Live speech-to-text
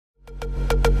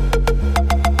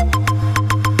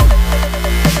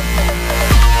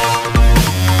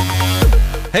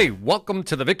Hey, welcome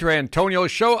to the Victor Antonio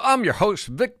Show. I'm your host,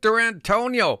 Victor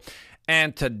Antonio.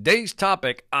 And today's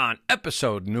topic on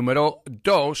episode numero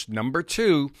dos, number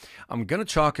 2, I'm going to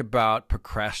talk about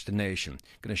procrastination.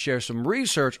 I'm going to share some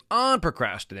research on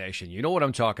procrastination. You know what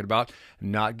I'm talking about,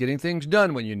 not getting things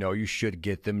done when you know you should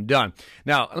get them done.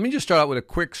 Now, let me just start out with a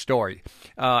quick story.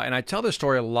 And I tell this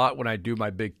story a lot when I do my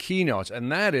big keynotes. And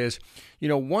that is,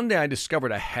 one day I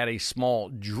discovered I had a small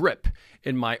drip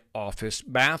in my office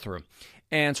bathroom.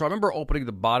 And so I remember opening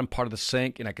the bottom part of the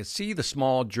sink and I could see the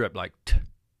small drip like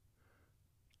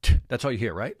that's all you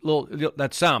hear, right?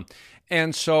 That sound.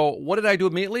 And so what did I do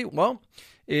immediately? Well,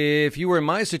 if you were in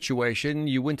my situation,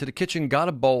 you went to the kitchen, got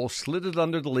a bowl, slid it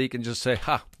under the leak, and just say,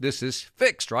 this is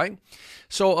fixed, right?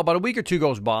 So about a week or two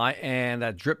goes by, and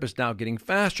that drip is now getting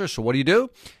faster. So what do?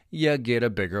 You get a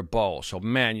bigger bowl. So,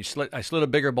 man, I slid a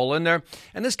bigger bowl in there,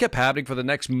 and this kept happening for the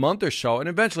next month or so. And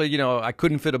eventually, I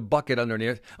couldn't fit a bucket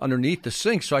underneath the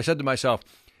sink. So I said to myself,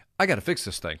 I got to fix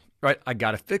this thing, right? I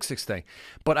got to fix this thing.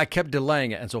 But I kept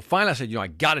delaying it. And so finally I said, I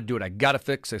got to do it. I got to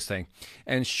fix this thing.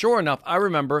 And sure enough, I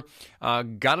remember,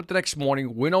 got up the next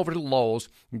morning, went over to Lowe's,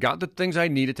 got the things I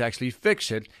needed to actually fix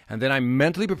it. And then I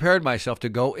mentally prepared myself to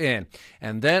go in.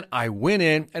 And then I went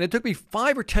in, and it took me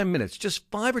 5 or 10 minutes, just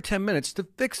 5 or 10 minutes to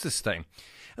fix this thing.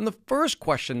 And the first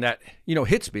question that,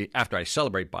 hits me after I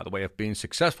celebrate, by the way, of being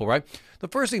successful, right? The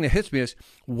first thing that hits me is,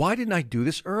 why didn't I do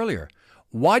this earlier?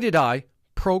 Why did I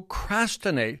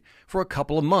procrastinate for a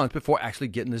couple of months before actually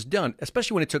getting this done,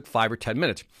 especially when it took 5 or 10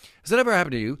 minutes? Has that ever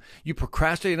happened to you? You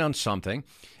procrastinate on something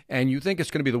and you think it's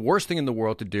going to be the worst thing in the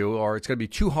world to do, or it's going to be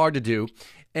too hard to do,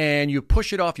 and you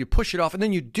push it off, and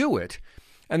then you do it.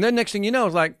 And then next thing you know,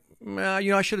 it's like,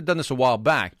 I should have done this a while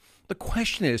back. The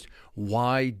question is,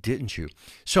 why didn't you?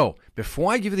 So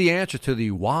before I give you the answer to the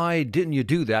why didn't you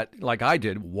do that like I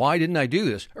did, why didn't I do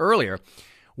this earlier,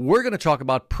 we're going to talk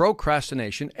about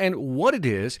procrastination and what it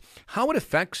is, how it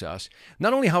affects us,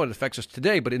 not only how it affects us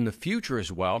today, but in the future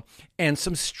as well, and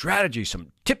some strategies,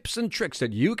 some tips and tricks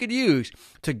that you could use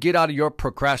to get out of your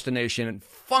procrastination and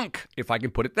funk, if I can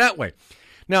put it that way.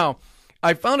 Now,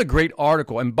 I found a great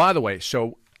article, and by the way,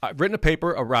 so I've written a paper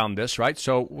around this, right?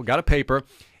 So we got a paper,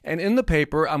 and in the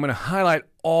paper, I'm going to highlight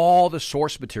all the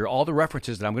source material, all the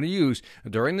references that I'm going to use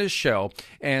during this show.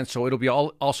 And so it'll be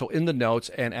all also in the notes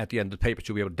and at the end of the paper. So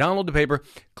you'll be able to download the paper,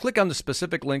 click on the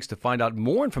specific links to find out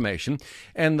more information.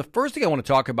 And the first thing I want to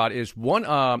talk about is one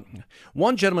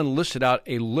gentleman listed out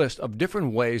a list of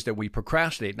different ways that we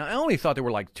procrastinate. Now, I only thought there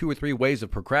were like 2 or 3 ways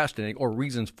of procrastinating or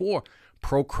reasons for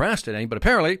procrastinating, but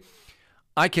apparently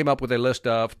I came up with a list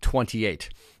of 28.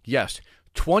 Yes,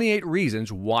 28 reasons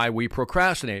why we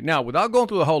procrastinate. Now, without going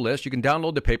through the whole list, you can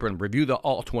download the paper and review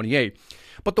all 28.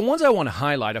 But the ones I want to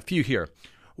highlight, a few here.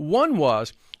 One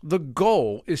was the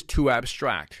goal is too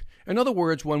abstract. In other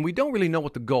words, when we don't really know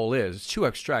what the goal is, it's too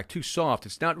abstract, too soft,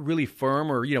 it's not really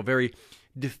firm or, very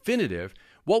definitive,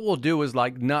 what we'll do is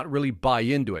not really buy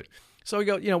into it. So we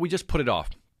go, we just put it off.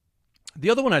 The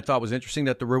other one I thought was interesting,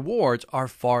 that the rewards are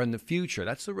far in the future.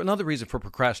 That's another reason for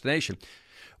procrastination.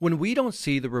 When we don't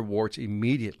see the rewards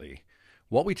immediately,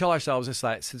 what we tell ourselves is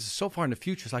that since it's so far in the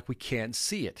future, it's like we can't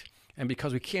see it. And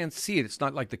because we can't see it, it's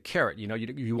not like the carrot,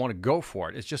 you want to go for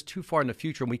it. It's just too far in the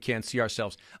future and we can't see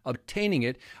ourselves obtaining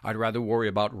it. I'd rather worry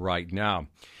about right now.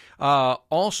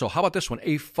 Also, how about this one?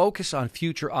 A focus on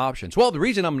future options. Well, the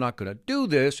reason I'm not going to do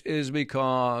this is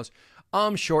because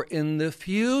I'm sure in the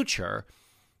future,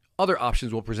 other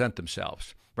options will present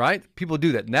themselves. Right? People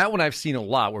do that. And that one I've seen a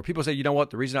lot where people say, you know what,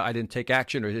 the reason I didn't take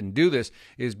action or didn't do this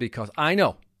is because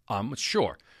I'm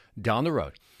sure down the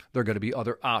road there are going to be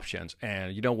other options.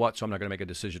 And you know what? So I'm not going to make a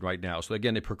decision right now. So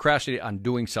again, they procrastinate on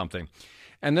doing something.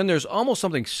 And then there's almost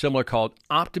something similar called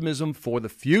optimism for the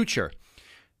future.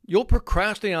 You'll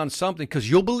procrastinate on something because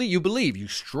you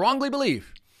strongly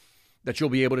believe that you'll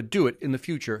be able to do it in the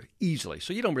future easily.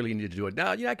 So you don't really need to do it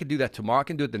now. I could do that tomorrow. I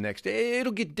can do it the next day.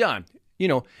 It'll get done.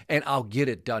 And I'll get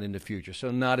it done in the future. So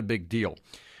not a big deal.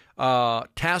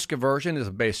 Task aversion is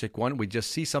a basic one. We just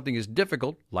see something is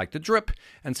difficult, like the drip,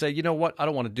 and say, you know what, I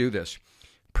don't want to do this.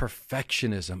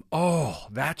 Perfectionism. Oh,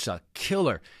 that's a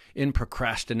killer in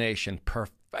procrastination.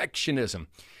 Perfectionism.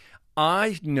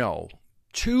 I know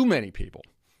too many people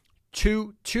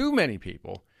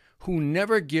who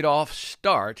never get off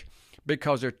start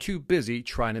because they're too busy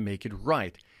trying to make it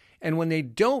right. And when they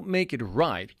don't make it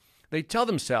right, they tell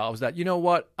themselves that, you know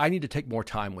what, I need to take more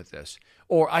time with this,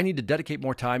 or I need to dedicate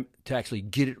more time to actually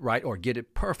get it right or get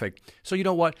it perfect. So you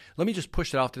know what, let me just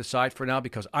push it off to the side for now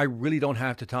because I really don't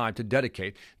have the time to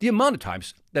dedicate the amount of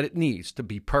times that it needs to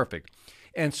be perfect.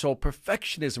 And so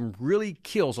perfectionism really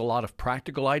kills a lot of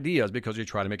practical ideas because you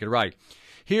try to make it right.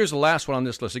 Here's the last one on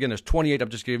this list. Again, there's 28. I'm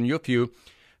just giving you a few.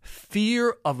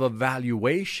 Fear of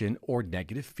evaluation or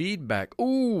negative feedback.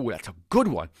 Ooh, that's a good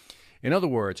one. In other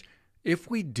words, if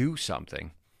we do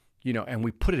something, and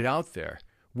we put it out there,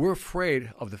 we're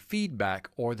afraid of the feedback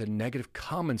or the negative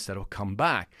comments that will come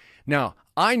back. Now,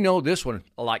 I know this one,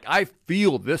 like I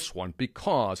feel this one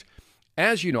because,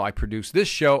 as you know, I produce this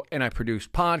show and I produce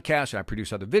podcasts and I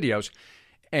produce other videos.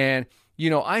 And,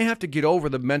 I have to get over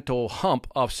the mental hump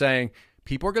of saying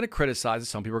people are going to criticize it.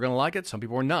 Some people are going to like it. Some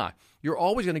people are not. You're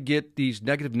always going to get these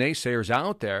negative naysayers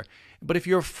out there. But if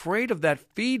you're afraid of that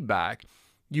feedback,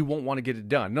 you won't want to get it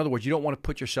done. In other words, you don't want to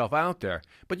put yourself out there,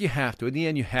 but you have to. In the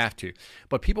end, you have to.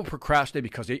 But people procrastinate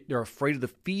because they're afraid of the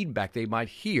feedback they might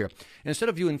hear. Instead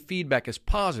of viewing feedback as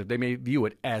positive, they may view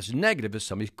it as negative, as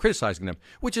somebody criticizing them,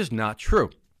 which is not true.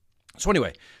 So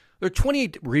anyway, there are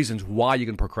 28 reasons why you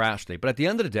can procrastinate. But at the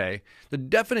end of the day, the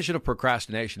definition of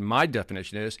procrastination, my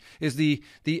definition is the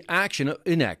action of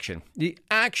inaction. The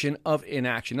action of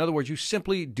inaction. In other words, you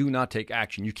simply do not take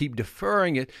action. You keep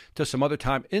deferring it to some other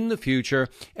time in the future,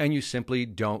 and you simply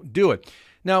don't do it.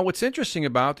 Now, what's interesting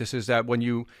about this is that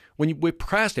when we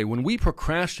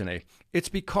procrastinate, it's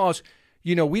because,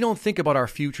 we don't think about our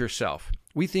future self.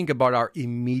 We think about our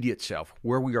immediate self,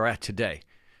 where we are at today.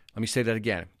 Let me say that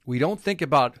again. We don't think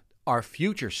about our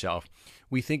future self.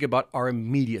 We think about our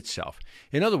immediate self.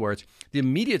 In other words, the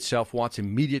immediate self wants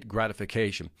immediate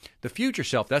gratification. The future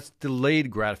self, that's delayed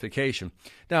gratification.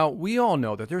 Now, we all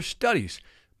know that there's studies,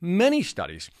 many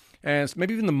studies, and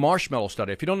maybe even the marshmallow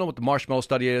study. If you don't know what the marshmallow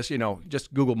study is,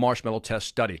 just Google marshmallow test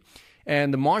study.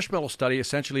 And the marshmallow study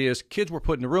essentially is kids were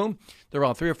put in a room, they're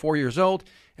around 3 or 4 years old,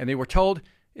 and they were told,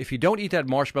 if you don't eat that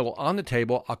marshmallow on the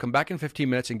table, I'll come back in 15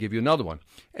 minutes and give you another one.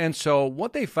 And so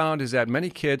what they found is that many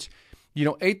kids,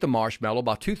 ate the marshmallow.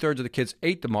 About 2/3 of the kids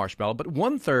ate the marshmallow, but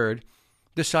 1/3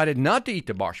 decided not to eat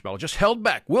the marshmallow, just held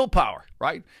back, willpower,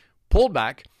 right? Pulled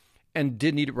back and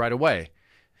didn't eat it right away.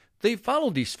 They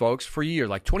followed these folks for years,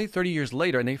 like 20, 30 years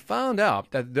later, and they found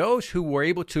out that those who were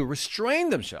able to restrain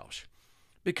themselves,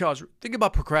 because think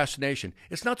about procrastination.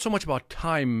 It's not so much about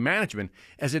time management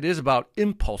as it is about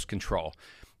impulse control.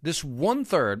 This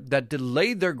 1/3 that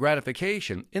delayed their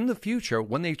gratification in the future,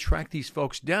 when they track these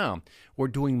folks down, were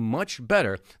doing much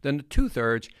better than the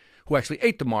 2/3 who actually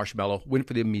ate the marshmallow, went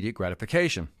for the immediate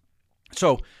gratification.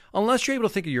 So unless you're able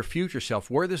to think of your future self,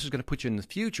 where this is going to put you in the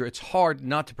future, it's hard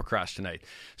not to procrastinate.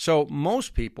 So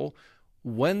most people,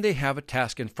 when they have a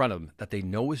task in front of them that they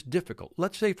know is difficult,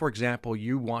 let's say, for example,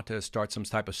 you want to start some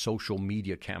type of social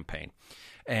media campaign,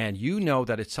 and you know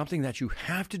that it's something that you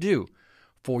have to do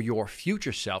for your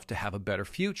future self to have a better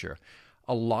future.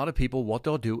 A lot of people, what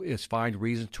they'll do is find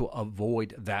reasons to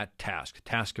avoid that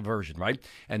task aversion, right?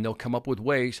 And they'll come up with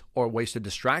ways to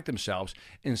distract themselves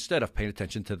instead of paying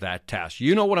attention to that task.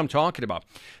 You know what I'm talking about.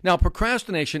 Now,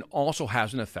 procrastination also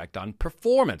has an effect on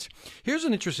performance. Here's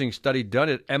an interesting study done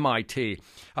at MIT,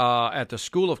 at the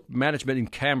School of Management in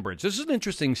Cambridge. This is an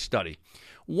interesting study.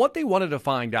 What they wanted to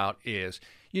find out is,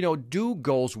 do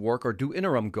goals work or do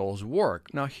interim goals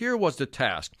work? Now, here was the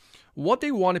task. What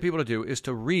they wanted people to do is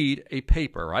to read a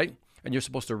paper, right? And you're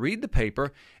supposed to read the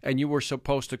paper, and you were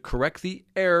supposed to correct the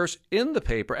errors in the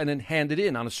paper and then hand it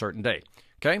in on a certain day.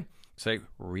 Okay? Say,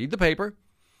 read the paper,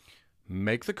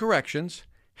 make the corrections,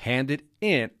 hand it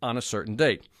in on a certain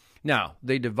date. Now,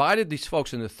 they divided these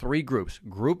folks into 3 groups.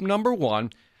 Group number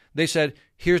 1, they said,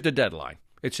 here's the deadline.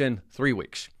 It's in 3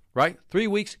 weeks. Right? 3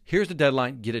 weeks, here's the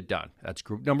deadline, get it done. That's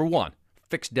group number 1,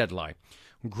 fixed deadline.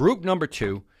 Group number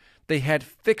 2, they had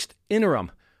fixed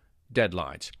interim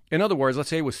deadlines. In other words, let's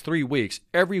say it was 3 weeks.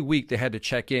 Every week they had to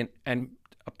check in and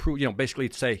approve, basically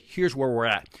say, here's where we're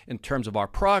at in terms of our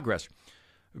progress.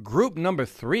 Group number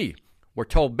 3 were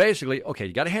told basically, okay,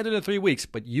 you got to hand it in 3 weeks,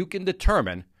 but you can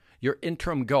determine your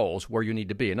interim goals where you need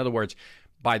to be. In other words,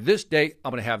 by this date,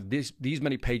 I'm going to have these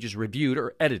many pages reviewed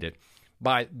or edited.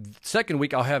 By the second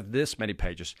week, I'll have this many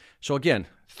pages. So again,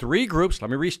 3 groups. Let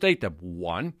me restate them.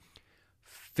 1,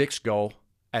 fixed goal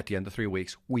at the end of 3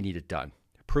 weeks. We need it done.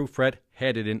 Proofread,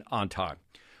 hand it in on time.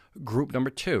 Group number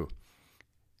 2,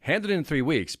 hand it in 3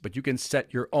 weeks, but you can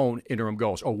set your own interim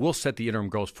goals, or we'll set the interim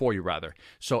goals for you, rather.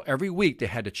 So every week, they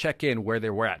had to check in where they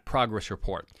were at, progress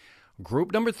report.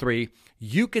 Group number 3,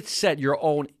 you could set your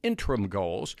own interim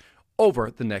goals over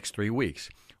the next 3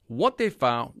 weeks. What they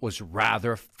found was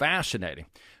rather fascinating.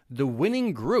 The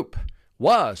winning group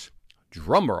was,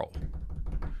 drumroll,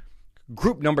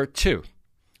 group number 2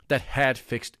 that had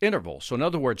fixed intervals. So in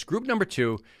other words, group number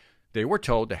 2, they were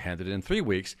told to hand it in 3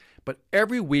 weeks, but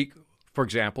every week, for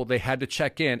example, they had to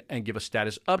check in and give a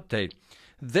status update.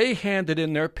 They handed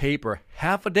in their paper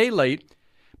half a day late,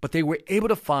 but they were able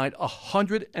to find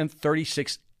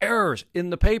 136 errors in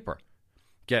the paper.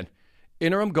 Again,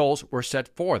 interim goals were set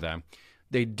for them.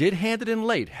 They did hand it in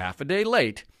late, half a day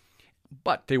late,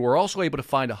 but they were also able to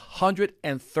find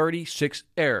 136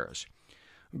 errors.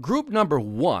 Group number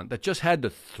 1 that just had the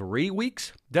 3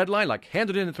 weeks deadline, like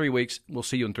handed in 3 weeks, we'll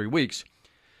see you in 3 weeks,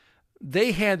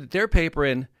 they handed their paper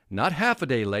in not half a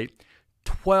day late,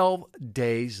 12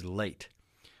 days late.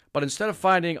 But instead of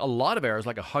finding a lot of errors,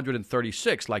 like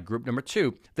 136, like group number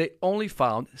 2, they only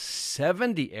found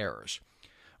 70 errors.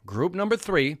 Group number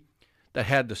 3, that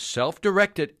had the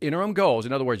self-directed interim goals,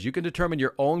 in other words, you can determine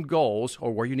your own goals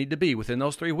or where you need to be within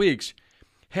those 3 weeks,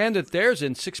 handed theirs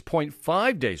in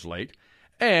 6.5 days late,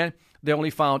 and they only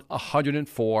found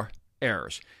 104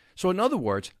 errors. So in other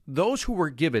words, those who were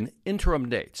given interim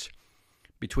dates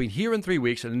between here and 3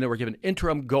 weeks, and then they were given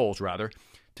interim goals, rather,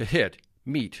 to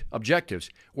meet objectives,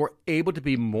 were able to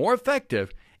be more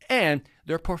effective, and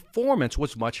their performance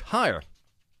was much higher.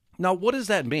 Now, what does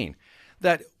that mean?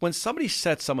 That when somebody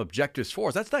sets some objectives for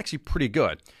us, that's actually pretty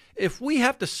good. If we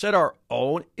have to set our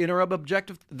own interim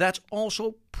objective, that's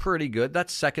also pretty good.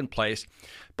 That's second place.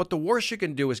 But the worst you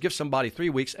can do is give somebody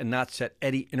 3 weeks and not set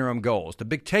any interim goals. The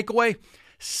big takeaway,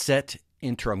 set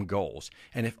interim goals.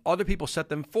 And if other people set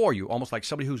them for you, almost like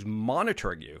somebody who's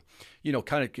monitoring you,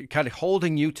 kind of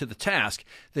holding you to the task,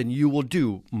 then you will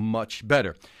do much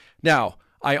better. Now,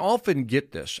 I often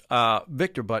get this,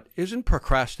 Victor, but isn't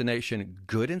procrastination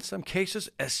good in some cases,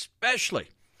 especially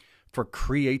for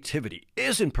creativity?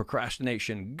 Isn't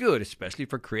procrastination good, especially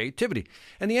for creativity?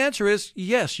 And the answer is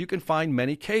yes, you can find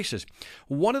many cases.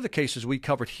 One of the cases we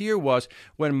covered here was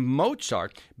when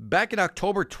Mozart, back in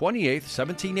October 28th,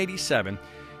 1787,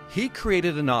 he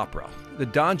created an opera, the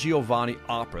Don Giovanni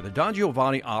Opera. The Don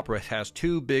Giovanni Opera has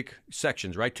 2 big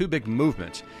sections, right? 2 big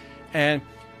movements. And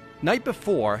night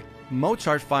before,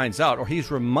 Mozart finds out, or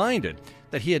he's reminded,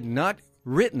 that he had not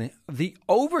written the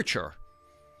overture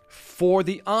for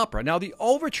the opera. Now, the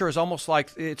overture is almost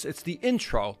like it's the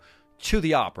intro to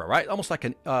the opera, right? Almost like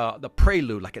the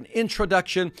prelude, like an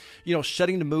introduction,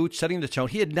 setting the mood, setting the tone.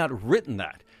 He had not written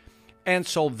that. And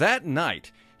so that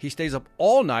night, he stays up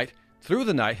all night, through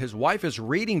the night. His wife is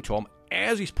reading to him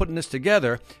as he's putting this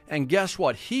together. And guess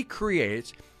what? He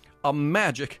creates a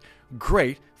magic,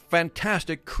 great,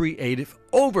 fantastic creative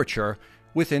overture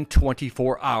within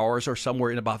 24 hours or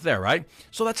somewhere in about there, right?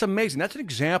 So that's amazing. That's an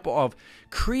example of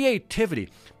creativity.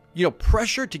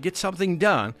 Pressure to get something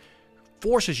done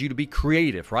forces you to be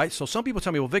creative, right? So some people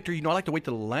tell me, well, Victor, I like to wait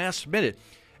till the last minute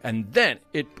and then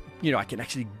I can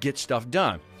actually get stuff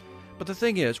done. But the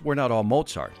thing is, we're not all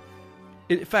Mozart.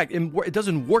 In fact, it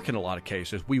doesn't work in a lot of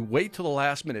cases. We wait till the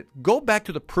last minute. Go back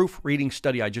to the proofreading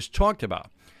study I just talked about.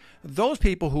 Those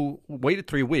people who waited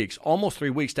 3 weeks, almost 3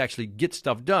 weeks to actually get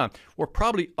stuff done, were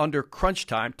probably under crunch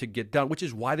time to get done, which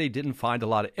is why they didn't find a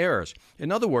lot of errors.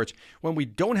 In other words, when we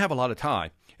don't have a lot of time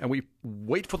and we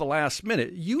wait for the last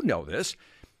minute, you know this,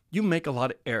 you make a lot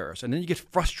of errors and then you get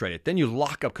frustrated. Then you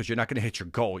lock up because you're not going to hit your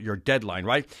goal, your deadline,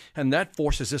 right? And that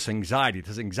forces this anxiety.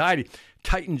 This anxiety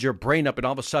tightens your brain up and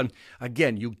all of a sudden,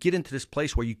 again, you get into this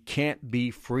place where you can't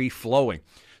be free-flowing.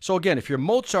 So again, if you're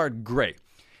Mozart, great.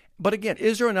 But again,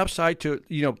 is there an upside to,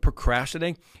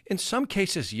 procrastinating? In some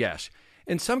cases, yes.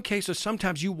 In some cases,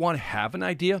 sometimes you want to have an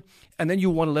idea, and then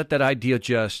you want to let that idea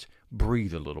just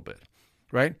breathe a little bit,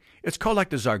 right? It's called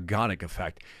like the Zeigarnik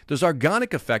effect. The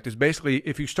Zeigarnik effect is basically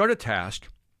if you start a task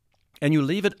and you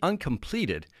leave it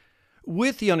uncompleted,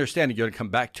 with the understanding you're going to come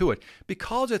back to it,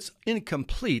 because it's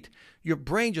incomplete, your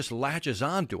brain just latches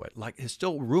onto it, like it's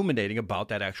still ruminating about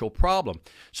that actual problem.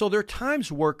 So there are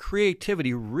times where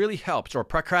creativity really helps, or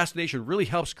procrastination really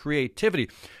helps creativity,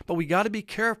 but we got to be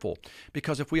careful,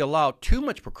 because if we allow too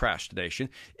much procrastination,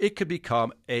 it could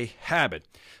become a habit.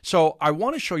 So I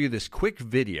want to show you this quick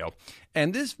video,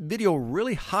 and this video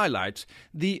really highlights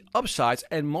the upsides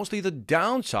and mostly the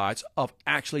downsides of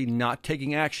actually not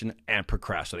taking action and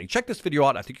procrastinating. Check this video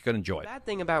out. I think you're going to enjoy it. The bad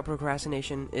thing about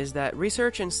procrastination is that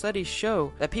research and studies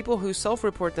show that people who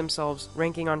self-report themselves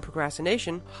ranking on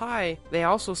procrastination high, they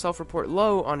also self-report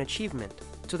low on achievement.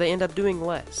 So they end up doing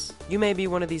less. You may be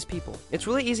one of these people. It's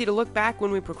really easy to look back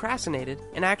when we procrastinated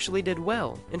and actually did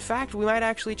well. In fact, we might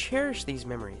actually cherish these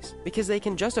memories because they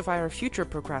can justify our future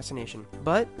procrastination.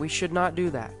 But we should not do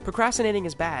that. Procrastinating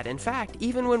is bad. In fact,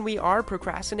 even when we are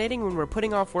procrastinating, when we're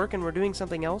putting off work and we're doing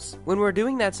something else, when we're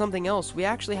doing that something else, we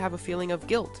actually have a feeling of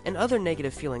guilt and other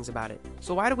negative feelings about it.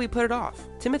 So why do we put it off?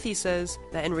 Timothy says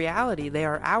that in reality, they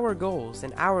are our goals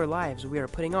and our lives we are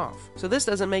putting off. So this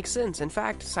doesn't make sense. In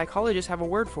fact, psychologists have a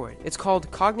word for it. It's called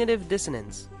cognitive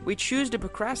dissonance. We choose to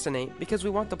procrastinate because we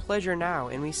want the pleasure now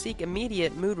and we seek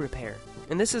immediate mood repair.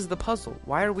 And this is the puzzle.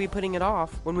 Why are we putting it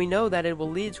off when we know that it will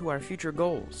lead to our future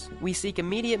goals? We seek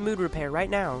immediate mood repair right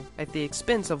now at the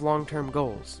expense of long-term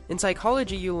goals. In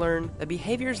psychology, you learn that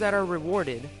behaviors that are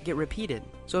rewarded get repeated.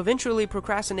 So eventually,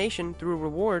 procrastination through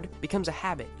reward becomes a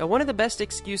habit. Now, one of the best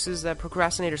excuses that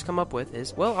procrastinators come up with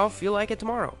is, well, I'll feel like it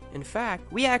tomorrow. In fact,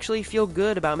 we actually feel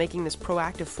good about making this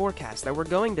proactive forecast that we're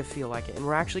going to feel like it and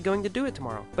we're actually going to do it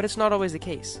tomorrow. But it's not always the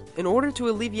case. In order to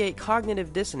alleviate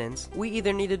cognitive dissonance, we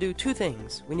either need to do two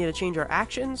things. We need to change our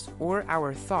actions or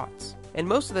our thoughts. And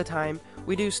most of the time,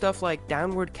 we do stuff like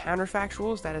downward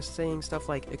counterfactuals, that is saying stuff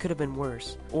like, it could have been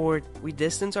worse. Or we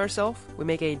distance ourselves, we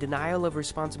make a denial of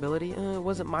responsibility, it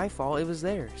wasn't my fault, it was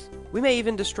theirs. We may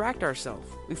even distract ourselves.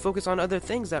 We focus on other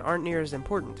things that aren't near as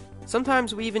important.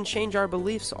 Sometimes we even change our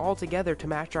beliefs altogether to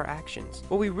match our actions.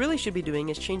 What we really should be doing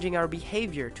is changing our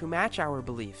behavior to match our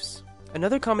beliefs.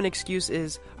 Another common excuse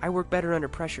is, I work better under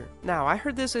pressure. Now, I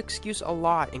heard this excuse a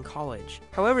lot in college.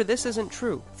 However, this isn't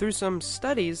true. Through some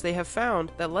studies, they have found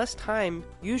that less time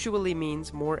usually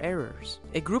means more errors.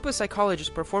 A group of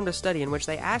psychologists performed a study in which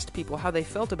they asked people how they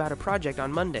felt about a project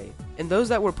on Monday. And those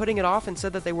that were putting it off and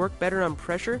said that they worked better on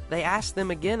pressure, they asked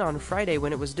them again on Friday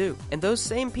when it was due. And those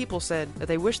same people said that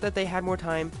they wished that they had more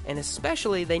time, and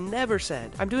especially they never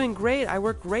said, I'm doing great, I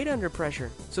work great under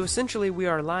pressure. So essentially, we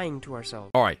are lying to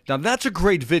ourselves. All right, now that's a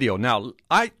great video. Now,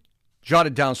 I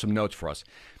jotted down some notes for us.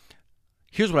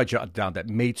 Here's what I jotted down that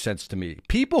made sense to me.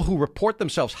 People who report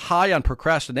themselves high on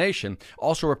procrastination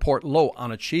also report low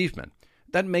on achievement.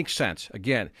 That makes sense.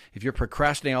 Again, if you're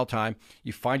procrastinating all the time,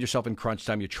 you find yourself in crunch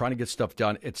time, you're trying to get stuff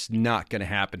done, it's not going to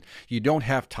happen. You don't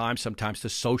have time sometimes to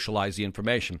socialize the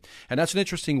information. And that's an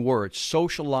interesting word,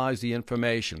 socialize the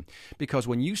information. Because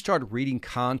when you start reading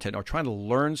content or trying to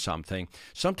learn something,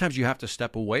 sometimes you have to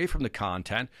step away from the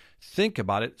content, think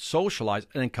about it, socialize,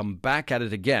 and then come back at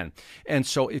it again. And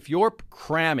so if you're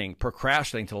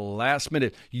procrastinating to the last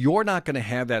minute, you're not going to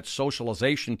have that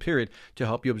socialization period to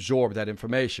help you absorb that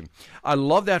information. I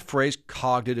love that phrase,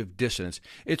 cognitive dissonance.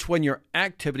 It's when your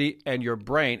activity and your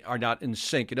brain are not in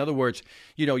sync. In other words,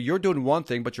 you're doing one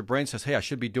thing, but your brain says, hey, I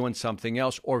should be doing something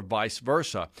else, or vice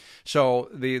versa. So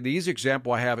the easy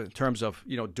example I have in terms of,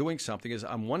 doing something is,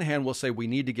 on one hand, we'll say we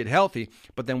need to get healthy,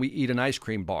 but then we eat an ice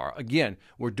cream bar. Again,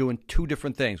 we're doing two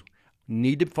different things.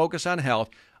 Need to focus on health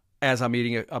as I'm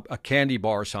eating a candy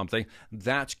bar or something.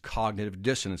 That's cognitive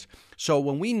dissonance. So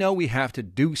when we know we have to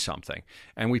do something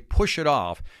and we push it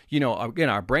off, again,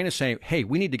 our brain is saying, hey,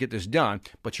 we need to get this done,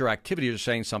 but your activities are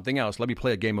saying something else. Let me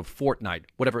play a game of Fortnite,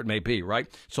 whatever it may be, right?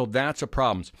 So that's a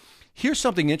problem. Here's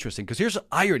something interesting, because here's the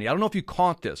irony. I don't know if you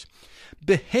caught this.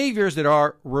 Behaviors that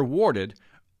are rewarded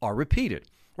are repeated.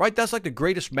 Right? That's like the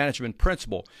greatest management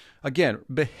principle. Again,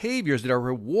 behaviors that are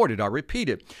rewarded are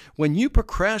repeated. When you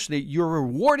procrastinate, you're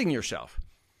rewarding yourself.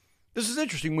 This is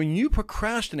interesting. When you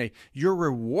procrastinate, you're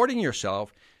rewarding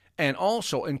yourself and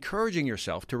also encouraging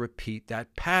yourself to repeat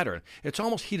that pattern. It's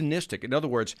almost hedonistic. In other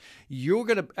words, you're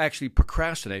going to actually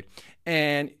procrastinate,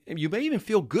 and you may even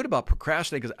feel good about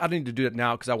procrastinating because I don't need to do it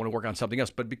now because I want to work on something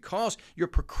else. But because you're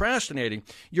procrastinating,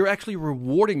 you're actually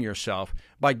rewarding yourself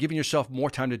by giving yourself more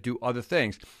time to do other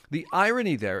things. The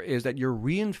irony there is that you're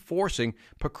reinforcing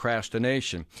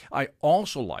procrastination. I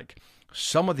also like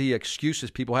some of the excuses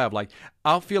people have, like,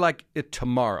 I'll feel like it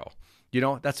tomorrow.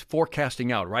 That's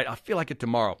forecasting out, right? I feel like it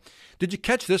tomorrow. Did you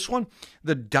catch this one?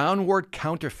 The downward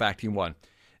counterfacting one.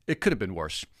 It could have been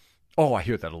worse. Oh, I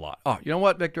hear that a lot. Oh, you know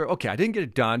what, Victor? Okay, I didn't get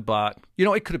it done, but,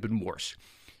 it could have been worse.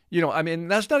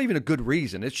 That's not even a good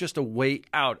reason. It's just a way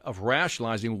out of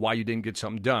rationalizing why you didn't get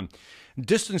something done.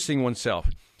 Distancing oneself.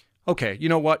 Okay, you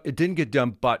know what? It didn't get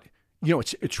done, but,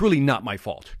 it's really not my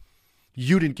fault.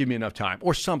 You didn't give me enough time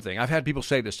or something. I've had people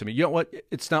say this to me. You know what?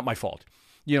 It's not my fault.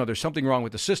 There's something wrong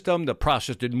with the system. The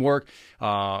process didn't work.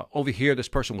 Over here, this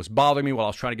person was bothering me while I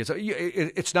was trying to get something.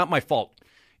 It's not my fault.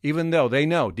 Even though they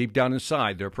know deep down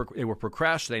inside they were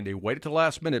procrastinating. They waited to the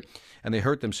last minute and they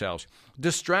hurt themselves.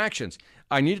 Distractions.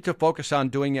 I needed to focus on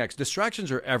doing X.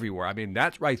 Distractions are everywhere.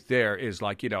 That right there is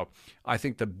like, I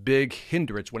think the big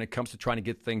hindrance when it comes to trying to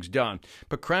get things done.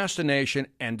 Procrastination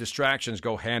and distractions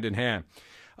go hand in hand.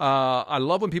 I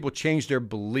love when people change their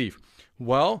belief.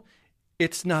 Well,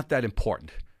 it's not that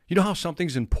important. You know how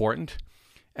something's important,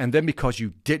 and then because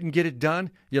you didn't get it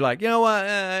done, you're like,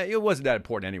 it wasn't that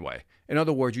important anyway. In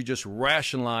other words, you just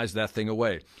rationalize that thing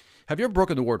away. Have you ever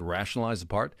broken the word rationalize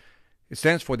apart? It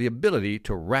stands for the ability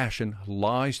to ration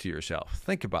lies to yourself.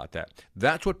 Think about that.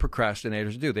 That's what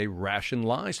procrastinators do. They ration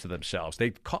lies to themselves. They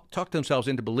talk themselves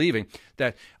into believing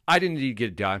that I didn't need to get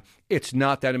it done. It's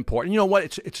not that important. You know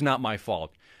what? It's not my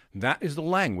fault. That is the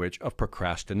language of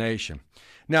procrastination.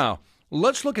 Now,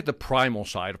 let's look at the primal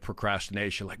side of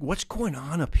procrastination. Like, what's going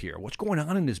on up here? What's going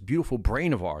on in this beautiful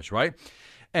brain of ours, right?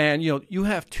 And, you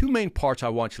have two main parts I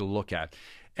want you to look at.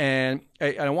 And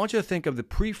I want you to think of the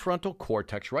prefrontal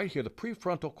cortex right here, the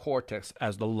prefrontal cortex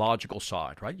as the logical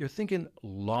side, right? You're thinking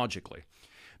logically.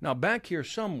 Now, back here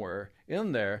somewhere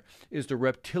in there is the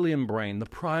reptilian brain, the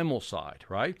primal side,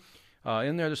 right?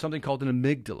 In there's something called an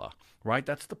amygdala, right?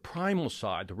 That's the primal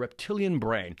side, the reptilian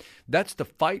brain. That's the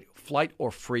fight, flight,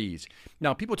 or freeze.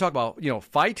 Now, people talk about,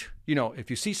 fight. If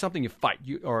you see something, you fight.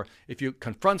 Or if you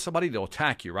confront somebody, they'll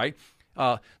attack you, right?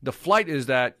 The flight is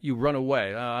that you run away.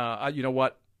 You know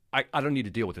what? I don't need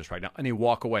to deal with this right now. And they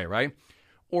walk away, right?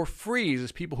 Or freeze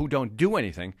is people who don't do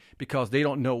anything because they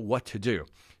don't know what to do.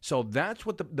 So that's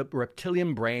what the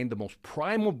reptilian brain, the most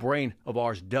primal brain of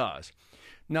ours, does.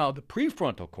 Now, the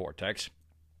prefrontal cortex,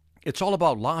 it's all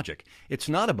about logic. It's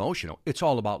not emotional. It's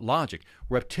all about logic.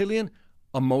 Reptilian,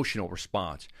 emotional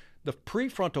response. The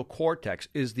prefrontal cortex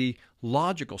is the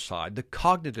logical side, the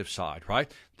cognitive side,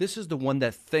 right? This is the one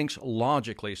that thinks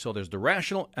logically. So there's the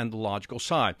rational and the logical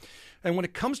side. And when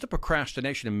it comes to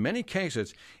procrastination, in many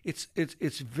cases, it's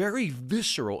very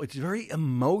visceral. It's very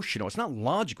emotional. It's not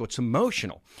logical. It's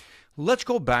emotional. Let's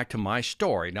go back to my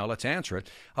story. Now let's answer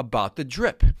it about the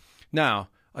drip. Now,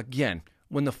 again,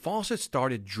 when the faucet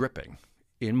started dripping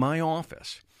in my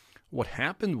office, what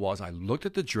happened was I looked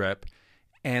at the drip.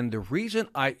 And the reason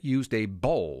I used a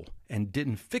bowl and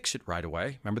didn't fix it right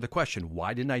away, remember the question,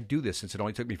 why didn't I do this since it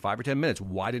only took me 5 or 10 minutes?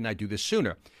 Why didn't I do this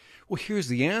sooner? Well, here's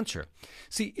the answer.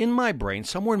 See, in my brain,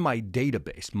 somewhere in my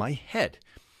database, my head,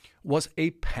 was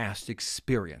a past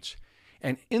experience.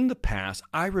 And in the past,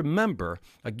 I remember,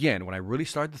 again, when I really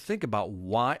started to think about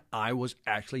why I was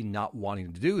actually not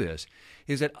wanting to do this,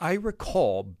 is that I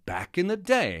recall back in the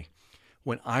day,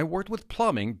 when I worked with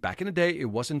plumbing, back in the day, it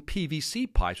wasn't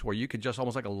PVC pipes where you could just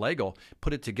almost like a Lego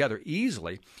put it together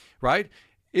easily, right?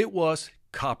 It was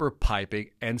copper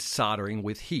piping and soldering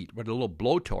with heat with a little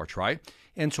blowtorch, right?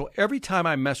 And so every time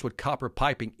I messed with copper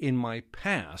piping in my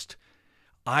past,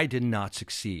 I did not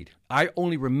succeed. I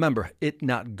only remember it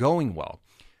not going well.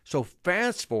 So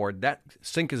fast forward, that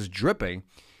sink is dripping.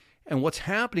 And what's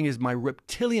happening is my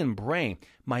reptilian brain,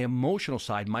 my emotional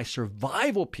side, my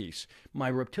survival piece, my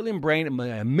reptilian brain and my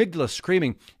amygdala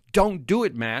screaming, don't do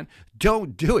it, man.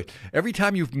 Don't do it. Every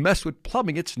time you've messed with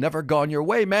plumbing, it's never gone your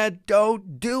way, man.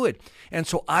 Don't do it. And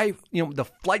so the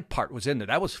flight part was in there.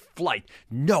 That was flight.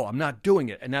 No, I'm not doing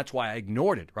it. And that's why I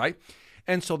ignored it, right?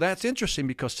 And so that's interesting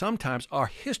because sometimes our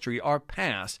history, our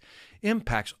past,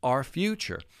 impacts our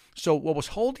future. So what was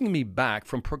holding me back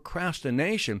from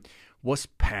procrastination was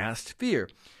past fear.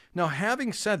 Now,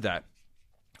 having said that,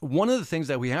 one of the things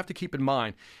that we have to keep in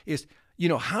mind is,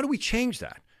 how do we change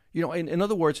that? In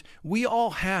other words, we all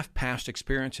have past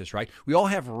experiences, right? We all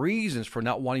have reasons for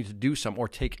not wanting to do something or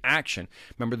take action.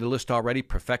 Remember the list already?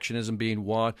 Perfectionism being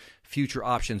one, future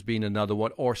options being another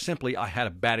one, or simply I had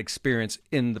a bad experience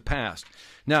in the past.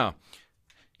 Now,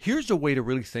 here's a way to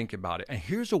really think about it, and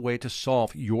here's a way to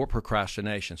solve your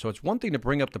procrastination. So it's one thing to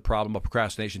bring up the problem of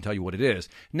procrastination, tell you what it is.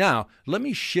 Now, let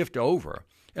me shift over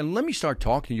and let me start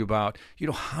talking to you about,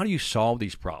 how do you solve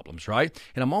these problems, right?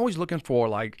 And I'm always looking for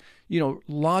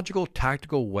logical,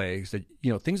 tactical ways that,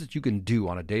 things that you can do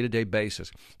on a day-to-day basis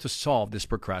to solve this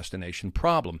procrastination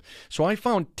problem. So I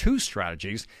found 2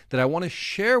 strategies that I want to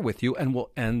share with you, and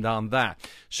we'll end on that.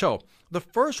 So the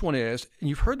first one is, and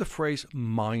you've heard the phrase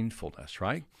mindfulness,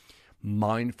 right?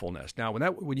 Mindfulness. Now,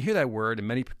 when you hear that word, in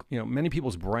many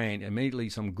people's brain, immediately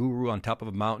some guru on top of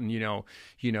a mountain,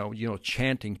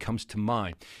 chanting comes to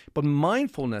mind. But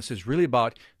mindfulness is really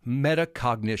about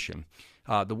metacognition.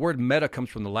 The word meta comes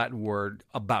from the Latin word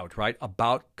about, right?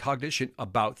 About cognition,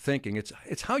 about thinking.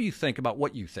 It's how you think about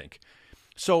what you think.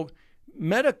 So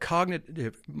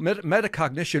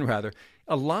metacognition rather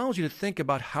allows you to think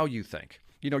about how you think.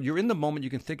 You're in the moment,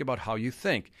 you can think about how you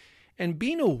think. And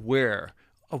being aware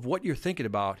of what you're thinking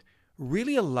about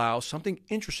really allows something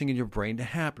interesting in your brain to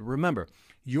happen. Remember,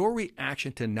 your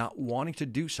reaction to not wanting to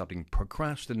do something,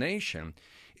 procrastination,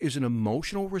 is an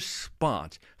emotional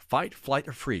response, fight, flight,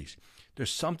 or freeze.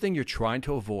 There's something you're trying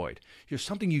to avoid. There's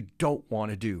something you don't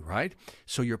want to do, right?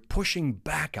 So you're pushing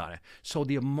back on it. So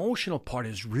the emotional part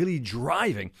is really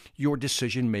driving your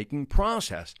decision-making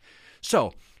process.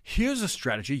 So here's a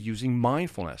strategy using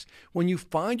mindfulness. When you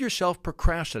find yourself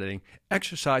procrastinating,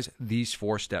 exercise these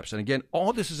 4 steps. And again,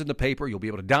 all this is in the paper. You'll be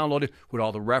able to download it with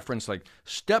all the reference. Like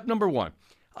step number 1,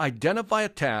 identify a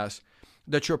task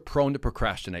that you're prone to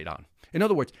procrastinate on. In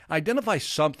other words, identify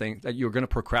something that you're going to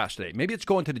procrastinate. Maybe it's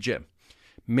going to the gym.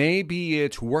 Maybe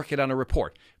it's working on a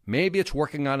report. Maybe it's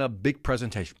working on a big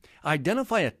presentation.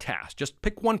 Identify a task, just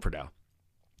pick one for now,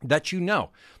 that you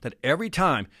know that every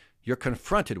time you're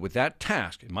confronted with that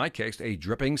task, in my case, a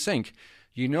dripping sink,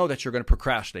 you know that you're going to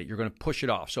procrastinate. You're going to push it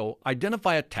off. So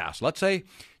identify a task. Let's say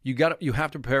you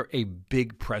have to prepare a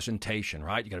big presentation,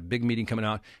 right? You got a big meeting coming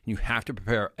out, and you have to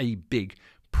prepare a big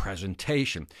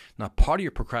presentation. Now, part of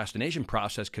your procrastination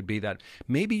process could be that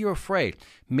maybe you're afraid.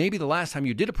 Maybe the last time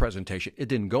you did a presentation, it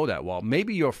didn't go that well.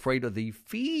 Maybe you're afraid of the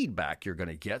feedback you're going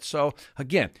to get. So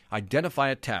again, identify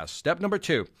a task. Step number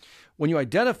 2, when you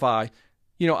identify,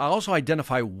 I also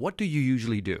identify what do you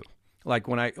usually do. Like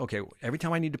every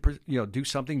time I need to, do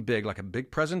something big, like a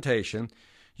big presentation,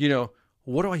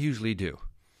 what do I usually do?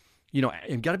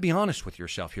 You've got to be honest with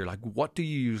yourself here. Like, what do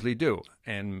you usually do?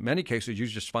 And in many cases, you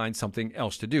just find something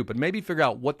else to do, but maybe figure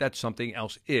out what that something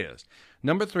else is.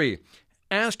 Number 3,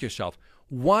 ask yourself,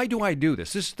 why do I do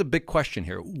this? This is the big question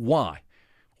here. Why?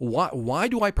 Why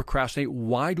do I procrastinate?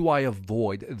 Why do I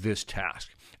avoid this task?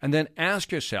 And then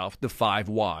ask yourself the 5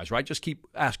 whys, right? Just keep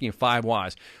asking 5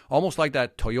 whys, almost like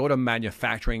that Toyota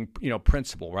manufacturing,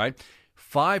 principle, right?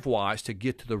 5 whys to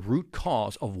get to the root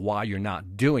cause of why you're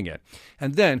not doing it.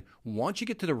 And then once you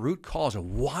get to the root cause of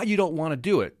why you don't want to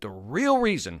do it, the real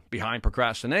reason behind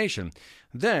procrastination,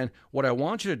 then what I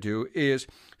want you to do is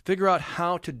figure out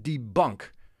how to debunk.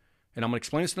 And I'm going to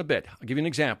explain this in a bit. I'll give you an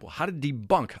example, how to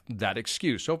debunk that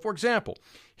excuse. So for example,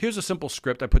 here's a simple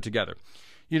script I put together.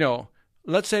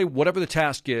 Let's say whatever the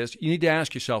task is, you need to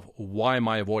ask yourself, why am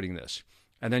I avoiding this?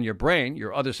 And then your brain,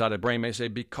 your other side of the brain may say,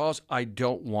 because I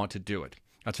don't want to do it.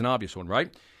 That's an obvious one,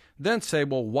 right? Then say,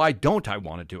 well, why don't I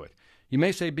want to do it? You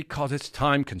may say, because it's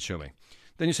time consuming.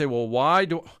 Then you say, well, why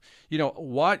don't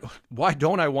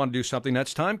I want to do something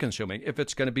that's time consuming if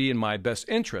it's going to be in my best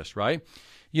interest, right?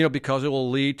 Because it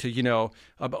will lead to,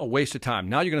 a waste of time.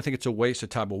 Now you're going to think it's a waste of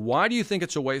time. Well, why do you think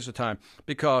it's a waste of time?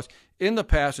 Because in the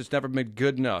past, it's never been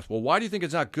good enough. Well, why do you think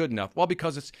it's not good enough? Well,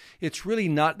 because it's really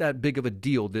not that big of a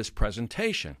deal, this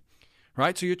presentation,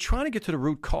 right? So you're trying to get to the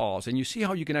root cause, and you see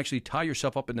how you can actually tie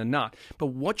yourself up in a knot. But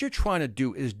what you're trying to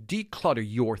do is declutter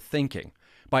your thinking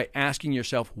by asking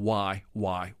yourself why.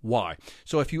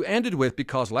 So if you ended with,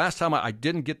 because last time I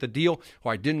didn't get the deal,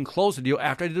 or I didn't close the deal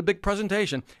after I did a big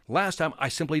presentation, last time I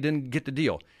simply didn't get the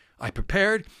deal. I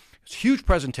prepared, it's a huge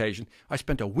presentation, I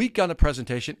spent a week on the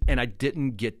presentation, and I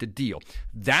didn't get the deal.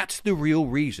 That's the real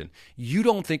reason. You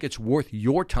don't think it's worth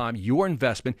your time, your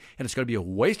investment, and it's going to be a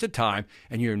waste of time,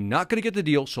 and you're not going to get the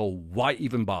deal, so why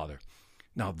even bother?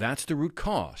 Now that's the root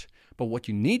cause. But what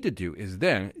you need to do is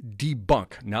then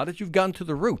debunk. Now that you've gotten to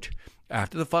the root,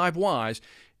 after the 5 whys,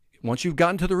 once you've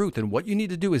gotten to the root, then what you need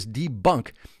to do is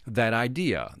debunk that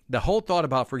idea. The whole thought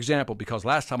about, for example, because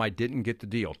last time I didn't get the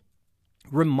deal.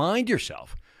 Remind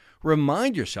yourself,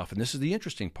 and this is the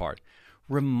interesting part,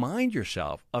 remind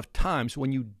yourself of times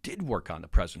when you did work on the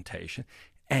presentation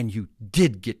and you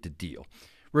did get the deal.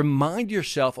 Remind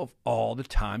yourself of all the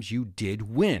times you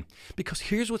did win. Because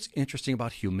here's what's interesting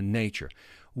about human nature.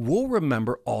 We'll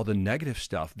remember all the negative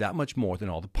stuff that much more than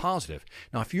all the positive.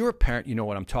 Now, if you're a parent, you know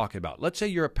what I'm talking about. Let's say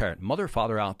you're a parent, mother or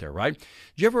father out there, right?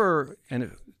 Did you ever,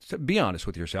 and be honest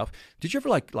with yourself, did you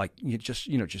ever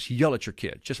just yell at your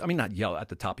kid? Not yell at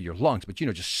the top of your lungs, but,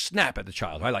 just snap at the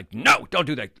child, right? Like, no, don't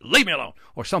do that. Leave me alone.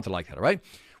 Or something like that, right?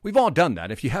 We've all done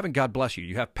that. If you haven't, God bless you.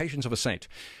 You have patience of a saint.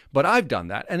 But I've done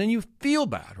that. And then you feel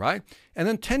bad, right? And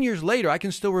then 10 years later, I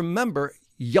can still remember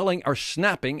yelling or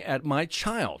snapping at my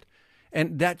child.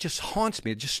 And that just haunts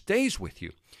me. It just stays with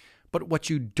you. But what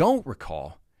you don't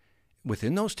recall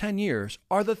within those 10 years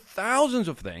are the thousands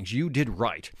of things you did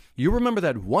right. You remember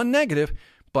that one negative,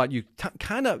 but you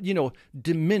kind of,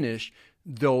 diminish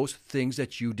those things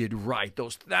that you did right,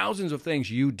 those thousands of things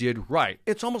you did right.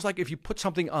 It's almost like if you put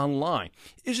something online.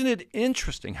 Isn't it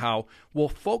interesting how we'll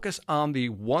focus on the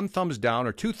 1 thumbs down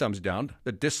or 2 thumbs down,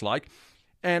 the dislike,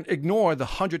 and ignore the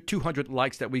 100, 200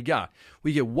 likes that we got?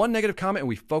 We get one negative comment and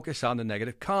we focus on the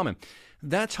negative comment.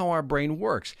 That's how our brain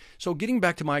works. So getting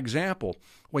back to my example,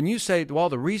 when you say, well,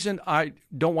 the reason I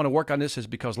don't want to work on this is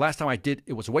because last time I did,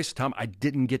 it was a waste of time. I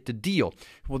didn't get the deal.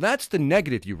 Well, that's the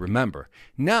negative you remember.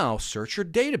 Now search your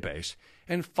database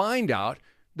and find out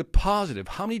the positive.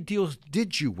 How many deals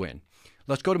did you win?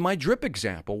 Let's go to my drip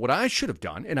example. What I should have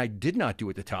done, and I did not do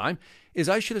at the time, is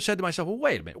I should have said to myself, well,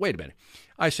 wait a minute.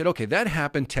 I said, okay, that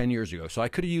happened 10 years ago. So I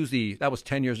could have used that was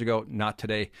 10 years ago, not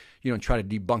today, and try to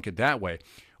debunk it that way.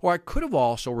 Or I could have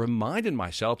also reminded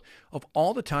myself of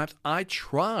all the times I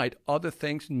tried other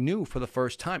things new for the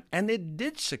first time, and it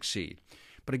did succeed.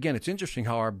 But again, it's interesting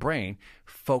how our brain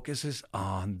focuses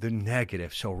on the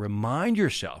negative. So remind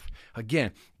yourself,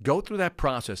 again, go through that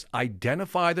process,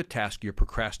 identify the task you're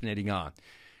procrastinating on.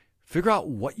 Figure out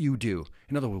what you do.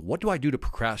 In other words, what do I do to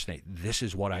procrastinate? This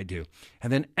is what I do.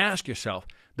 And then ask yourself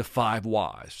the 5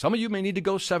 whys. Some of you may need to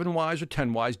go 7 whys or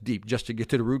 10 whys deep just to get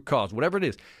to the root cause, whatever it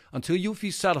is. Until you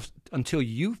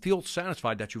feel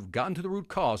satisfied that you've gotten to the root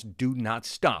cause, do not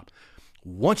stop.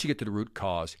 Once you get to the root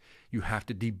cause, you have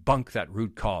to debunk that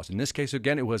root cause. In this case,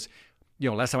 again, it was,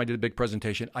 last time I did a big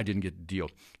presentation, I didn't get the deal.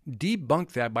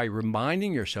 Debunk that by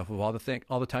reminding yourself of all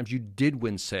the times you did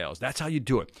win sales. That's how you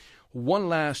do it. One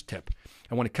last tip,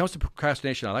 and when it comes to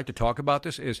procrastination, I like to talk about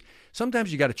this, is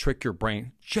sometimes you got to trick your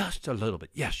brain just a little bit.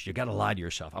 Yes, you got to lie to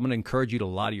yourself. I'm going to encourage you to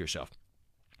lie to yourself.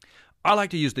 I like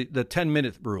to use the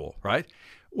 10-minute rule, right?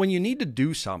 When you need to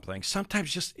do something,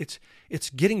 sometimes just it's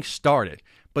getting started.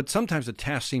 But sometimes the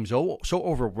task seems so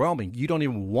overwhelming, you don't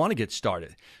even want to get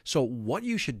started. So what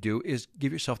you should do is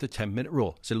give yourself the 10-minute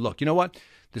rule. Say, look, you know what?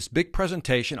 This big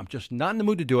presentation, I'm just not in the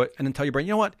mood to do it. And then tell your brain,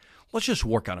 you know what? Let's just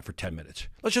work on it for 10 minutes.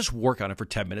 Let's just work on it for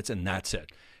 10 minutes and that's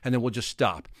it. And then we'll just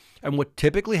stop. And what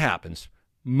typically happens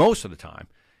most of the time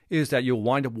is that you'll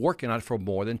wind up working on it for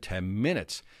more than 10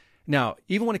 minutes. Now,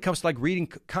 even when it comes to like reading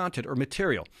content or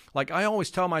material, like I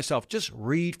always tell myself, just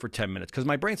read for 10 minutes because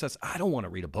my brain says, I don't want to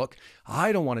read a book.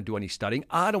 I don't want to do any studying.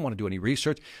 I don't want to do any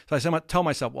research. So I tell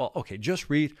myself, well, okay,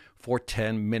 just read for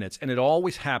 10 minutes. And it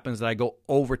always happens that I go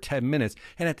over 10 minutes.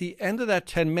 And at the end of that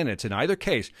 10 minutes, in either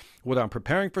case, whether I'm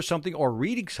preparing for something or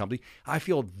reading something, I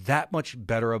feel that much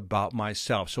better about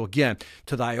myself. So again,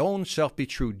 to thy own self be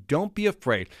true. Don't be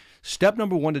afraid. Step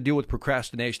number 1 to deal with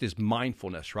procrastination is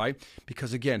mindfulness, right?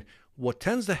 Because again, what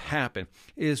tends to happen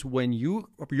is when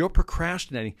you're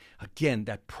procrastinating, again,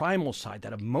 that primal side,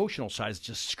 that emotional side is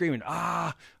just screaming,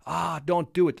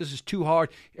 don't do it. This is too hard.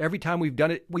 Every time we've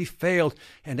done it, we failed.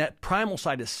 And that primal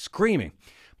side is screaming.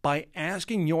 By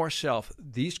asking yourself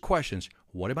these questions,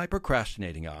 what am I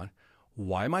procrastinating on?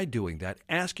 Why am I doing that?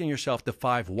 Asking yourself the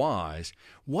 5 whys,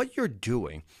 what you're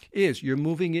doing is you're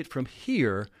moving it from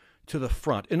here to the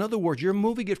front. In other words, you're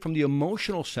moving it from the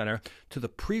emotional center to the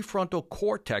prefrontal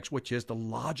cortex, which is the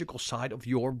logical side of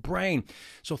your brain.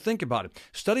 So think about it.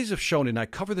 Studies have shown, and I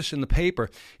cover this in the paper,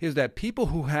 is that people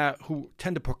who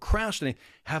tend to procrastinate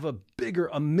have a bigger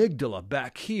amygdala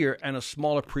back here and a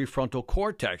smaller prefrontal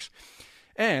cortex.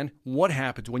 And what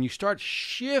happens when you start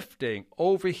shifting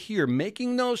over here,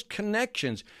 making those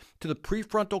connections to the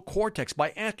prefrontal cortex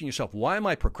by asking yourself, why am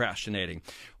I procrastinating?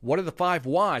 What are the 5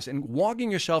 whys? And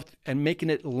walking yourself and making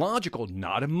it logical,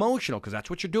 not emotional, because that's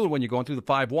what you're doing when you're going through the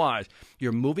 5 whys.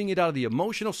 You're moving it out of the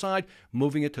emotional side,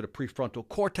 moving it to the prefrontal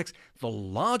cortex, the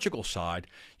logical side.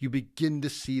 You begin to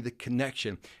see the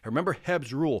connection. And remember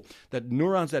Hebb's rule, that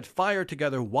neurons that fire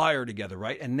together wire together,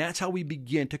 right? And that's how we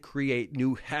begin to create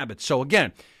new habits. So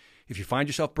again, if you find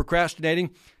yourself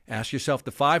procrastinating, ask yourself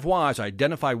the 5 whys,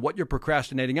 identify what you're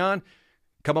procrastinating on,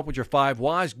 come up with your 5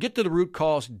 whys, get to the root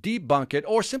cause, debunk it,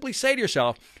 or simply say to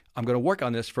yourself, I'm going to work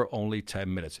on this for only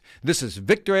 10 minutes. This is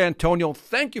Victor Antonio.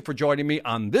 Thank you for joining me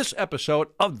on this episode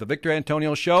of The Victor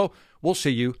Antonio Show. We'll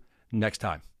see you next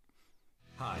time.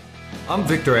 Hi, I'm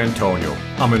Victor Antonio.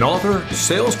 I'm an author,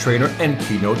 sales trainer, and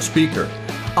keynote speaker.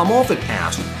 I'm often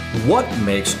asked, what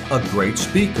makes a great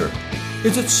speaker?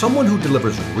 Is it someone who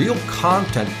delivers real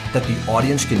content that the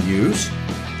audience can use?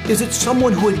 Is it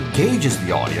someone who engages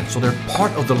the audience so they're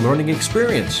part of the learning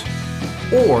experience?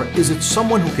 Or is it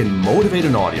someone who can motivate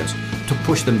an audience to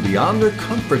push them beyond their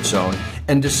comfort zone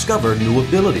and discover new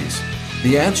abilities?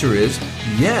 The answer is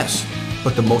yes.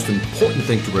 But the most important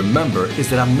thing to remember is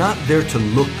that I'm not there to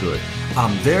look good.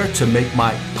 I'm there to make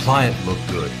my client look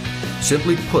good.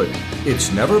 Simply put,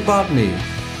 it's never about me,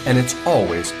 and it's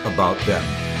always about them.